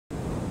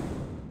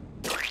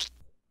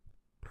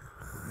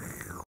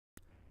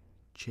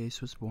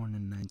Chase was born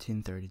in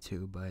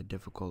 1932 by a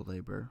difficult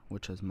labor,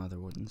 which his mother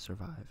wouldn't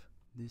survive.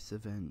 This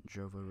event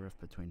drove a rift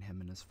between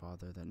him and his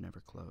father that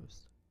never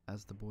closed.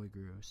 As the boy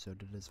grew, so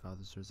did his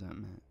father's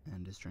resentment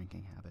and his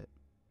drinking habit.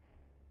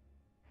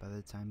 By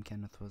the time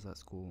Kenneth was at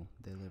school,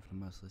 they lived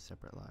mostly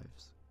separate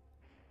lives.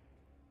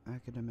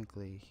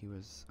 Academically, he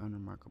was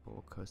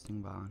unremarkable,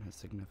 coasting by on his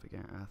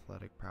significant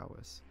athletic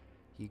prowess.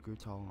 He grew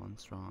tall and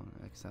strong,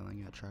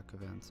 excelling at track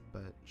events,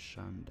 but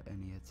shunned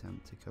any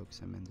attempt to coax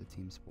him into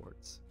team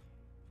sports.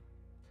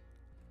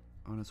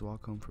 On his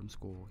walk home from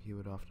school, he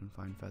would often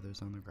find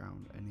feathers on the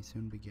ground, and he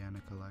soon began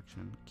a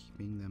collection,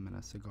 keeping them in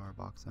a cigar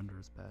box under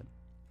his bed.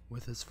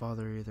 With his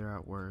father either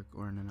at work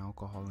or in an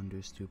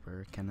alcohol-induced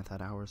stupor, Kenneth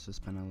had hours to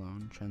spend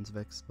alone,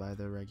 transfixed by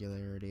the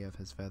regularity of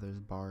his feathers'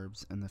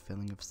 barbs and the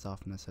feeling of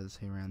softness as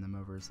he ran them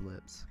over his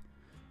lips.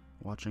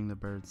 Watching the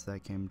birds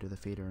that came to the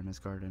feeder in his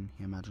garden,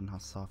 he imagined how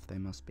soft they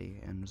must be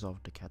and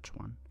resolved to catch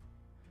one.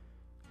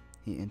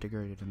 He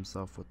integrated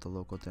himself with the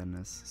local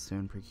dentist,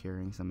 soon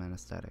procuring some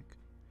anesthetic.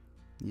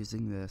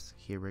 Using this,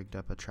 he rigged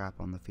up a trap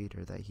on the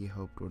feeder that he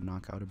hoped would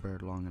knock out a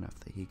bird long enough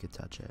that he could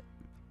touch it.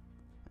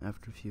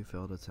 After a few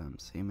failed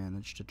attempts, he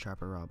managed to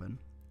trap a robin.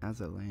 As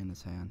it lay in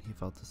his hand, he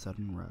felt a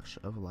sudden rush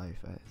of life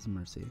at his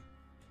mercy.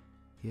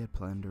 He had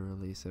planned to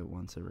release it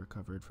once it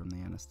recovered from the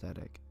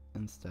anesthetic.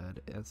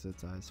 Instead, as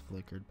its eyes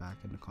flickered back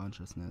into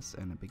consciousness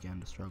and it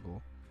began to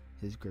struggle,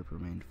 his grip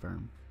remained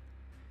firm.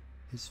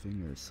 His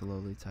fingers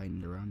slowly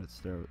tightened around its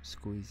throat,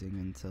 squeezing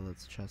until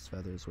its chest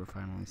feathers were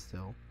finally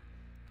still.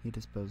 He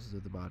disposed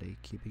of the body,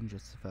 keeping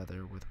just the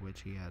feather with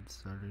which he had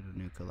started a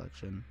new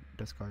collection,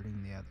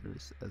 discarding the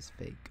others as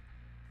fake.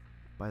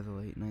 By the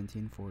late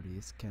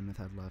 1940s, Kenneth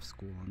had left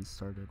school and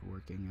started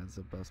working as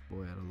a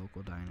busboy at a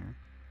local diner.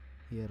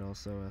 He had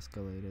also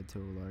escalated to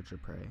a larger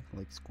prey,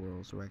 like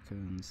squirrels,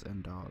 raccoons,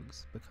 and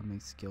dogs, becoming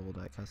skilled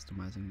at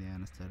customizing the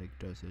anesthetic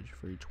dosage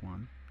for each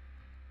one.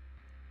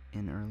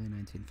 In early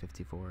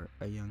 1954,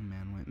 a young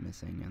man went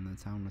missing and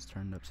the town was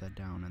turned upside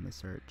down in the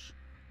search.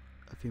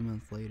 A few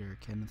months later,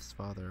 Kenneth's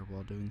father,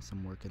 while doing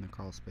some work in the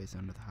crawl space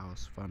under the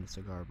house, found a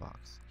cigar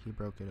box. He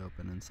broke it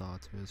open and saw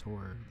to his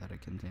horror that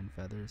it contained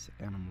feathers,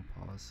 animal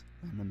paws,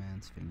 and a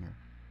man's finger.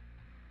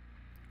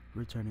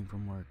 Returning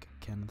from work,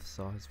 Kenneth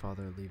saw his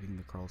father leaving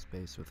the crawl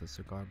space with a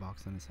cigar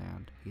box in his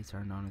hand. He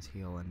turned on his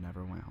heel and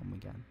never went home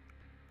again.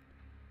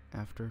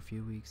 After a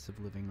few weeks of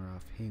living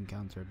rough, he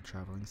encountered a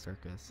traveling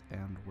circus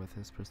and, with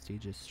his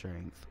prestigious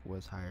strength,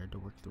 was hired to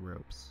work the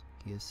ropes.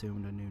 He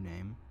assumed a new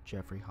name,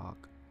 Jeffrey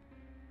Hawk.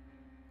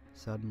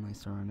 Suddenly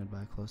surrounded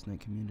by a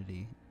close-knit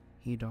community,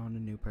 he donned a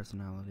new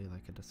personality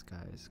like a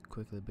disguise,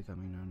 quickly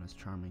becoming known as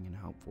charming and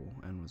helpful,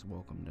 and was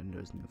welcomed into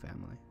his new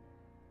family.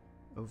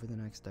 Over the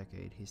next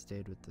decade, he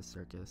stayed with the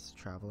circus,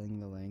 traveling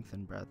the length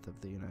and breadth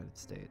of the United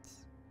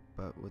States.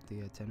 But with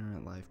the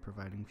itinerant life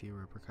providing few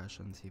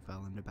repercussions, he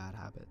fell into bad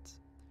habits.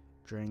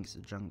 Drinks,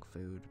 junk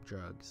food,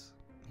 drugs.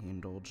 He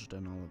indulged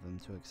in all of them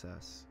to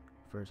excess.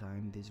 For a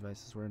time, these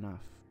vices were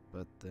enough,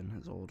 but then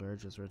his old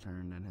urges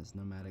returned and his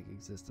nomadic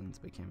existence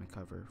became a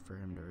cover for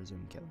him to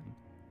resume killing.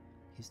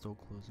 He stole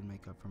clothes and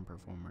makeup from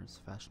performers,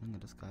 fashioning a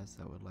disguise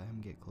that would let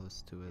him get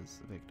close to his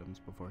victims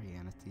before he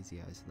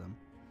anesthetized them,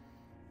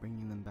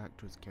 bringing them back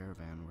to his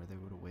caravan where they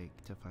would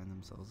awake to find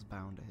themselves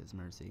bound at his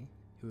mercy.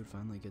 He would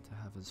finally get to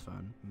have his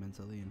fun,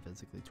 mentally and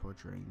physically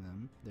torturing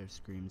them, their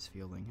screams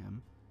fueling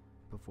him,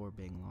 before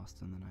being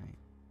lost in the night.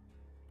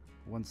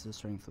 Once their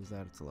strength was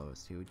at its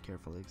lowest, he would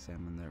carefully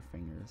examine their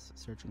fingers,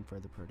 searching for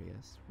the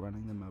prettiest,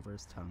 running them over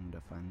his tongue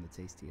to find the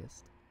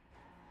tastiest.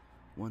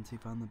 Once he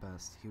found the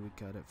best, he would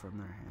cut it from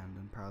their hand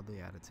and proudly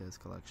add it to his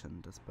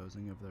collection,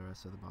 disposing of the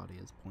rest of the body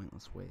as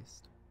pointless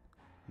waste.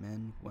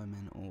 Men,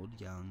 women, old,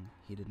 young,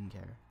 he didn't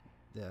care.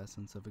 The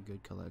essence of a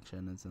good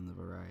collection is in the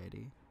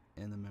variety,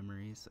 in the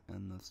memories,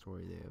 and the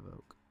story they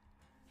evoke.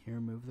 He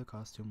removed the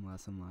costume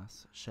less and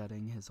less,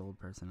 shedding his old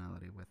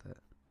personality with it,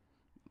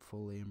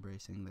 fully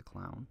embracing the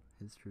clown,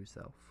 his true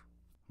self.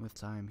 With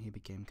time, he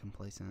became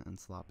complacent and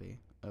sloppy.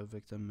 A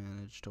victim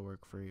managed to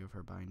work free of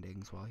her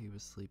bindings while he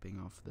was sleeping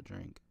off the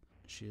drink.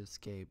 She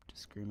escaped,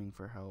 screaming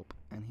for help,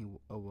 and he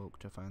awoke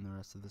to find the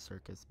rest of the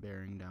circus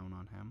bearing down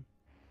on him.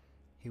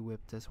 He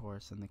whipped his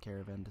horse and the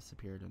caravan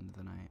disappeared into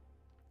the night.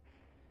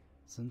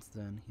 Since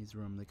then, he's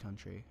roamed the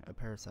country, a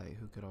parasite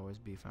who could always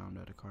be found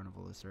at a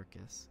carnival or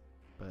circus,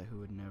 but who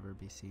would never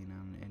be seen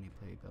on any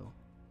playbill.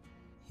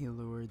 He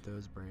lured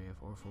those brave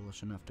or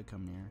foolish enough to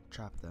come near,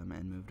 trapped them,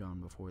 and moved on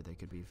before they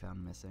could be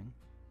found missing.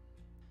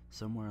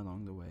 Somewhere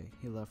along the way,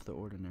 he left the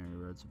ordinary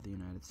roads of the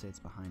United States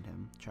behind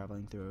him,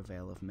 traveling through a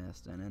veil of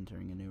mist and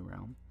entering a new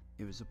realm.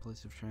 It was a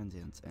place of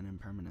transience and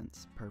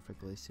impermanence,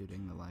 perfectly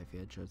suiting the life he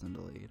had chosen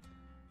to lead.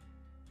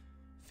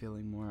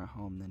 Feeling more at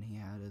home than he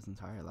had his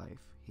entire life,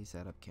 he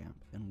set up camp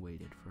and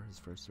waited for his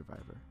first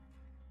survivor.